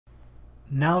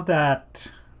Now that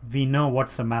we know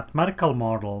what's the mathematical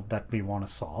model that we want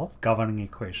to solve, governing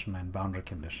equation and boundary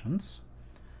conditions,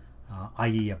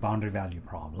 i.e. a boundary value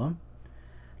problem,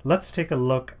 let's take a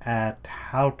look at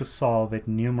how to solve it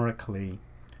numerically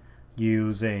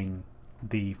using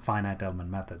the finite element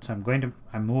method. So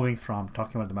I'm moving from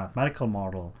talking about the mathematical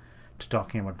model to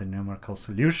talking about the numerical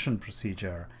solution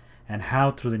procedure and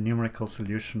how through the numerical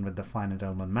solution with the finite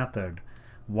element method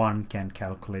one can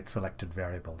calculate selected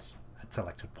variables at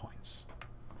selected points.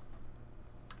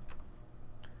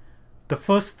 The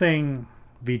first thing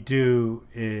we do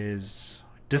is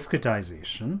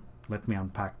discretization. Let me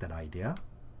unpack that idea.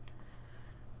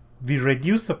 We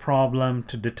reduce the problem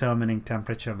to determining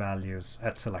temperature values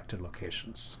at selected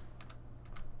locations.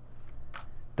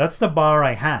 That's the bar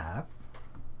I have,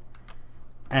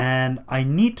 and I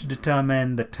need to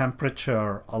determine the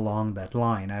temperature along that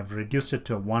line. I've reduced it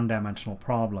to a one-dimensional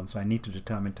problem, so I need to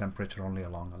determine temperature only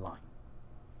along the line.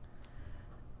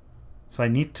 So I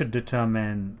need to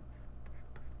determine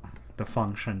the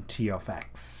function t of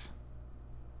x.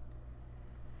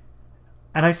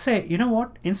 And I say, you know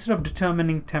what? Instead of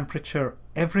determining temperature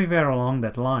everywhere along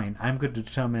that line, I'm going to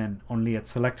determine only at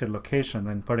selected locations.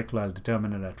 In particular, I'll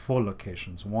determine it at 4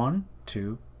 locations. 1,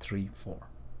 2, 3, 4.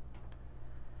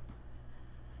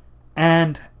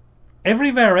 And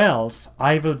everywhere else,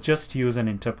 I will just use an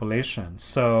interpolation.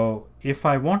 So if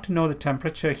I want to know the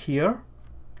temperature here,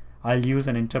 I'll use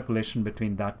an interpolation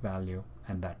between that value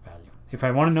and that value. If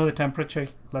I want to know the temperature,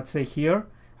 let's say here,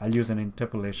 I'll use an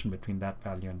interpolation between that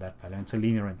value and that value. It's a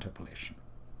linear interpolation.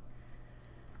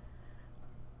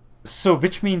 So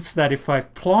which means that if I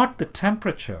plot the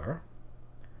temperature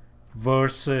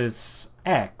versus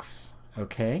x,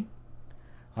 okay,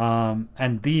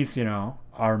 and these,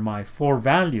 are my 4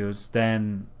 values,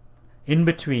 then in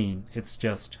between, it's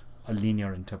just a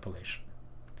linear interpolation.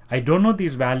 I don't know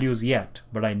these values yet,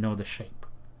 but I know the shape.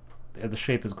 The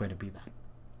shape is going to be that.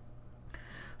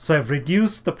 So I've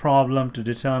reduced the problem to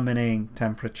determining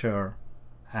temperature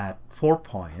at 4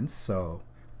 points. So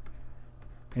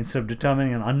instead of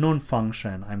determining an unknown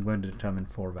function, I'm going to determine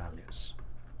 4 values.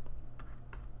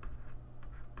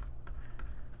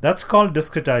 That's called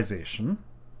discretization.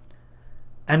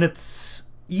 And it's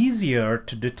easier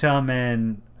to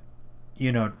determine,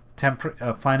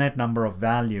 a finite number of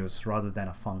values rather than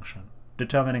a function.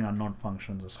 Determining unknown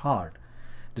functions is hard.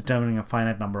 Determining a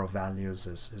finite number of values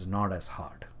is not as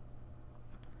hard.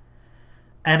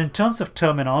 And in terms of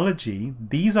terminology,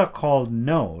 these are called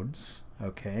nodes.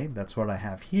 Okay, that's what I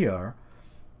have here.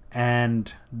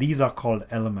 And these are called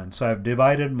elements. So I've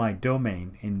divided my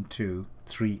domain into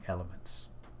 3 elements.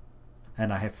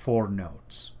 And I have 4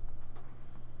 nodes.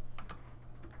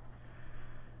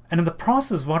 And in the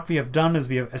process, what we have done is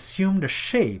we have assumed a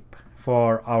shape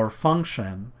for our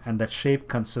function, and that shape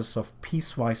consists of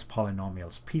piecewise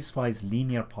polynomials, piecewise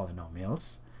linear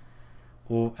polynomials.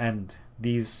 And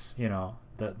these,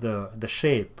 the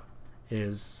shape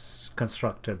is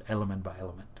constructed element by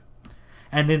element.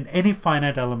 And in any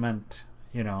finite element,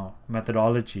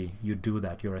 methodology, you do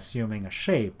that. You're assuming a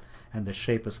shape, and the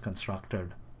shape is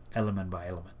constructed element by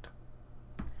element.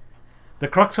 The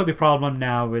crux of the problem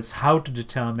now is how to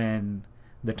determine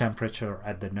the temperature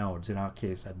at the nodes, in our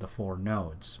case at the 4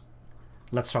 nodes.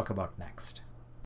 Let's talk about next.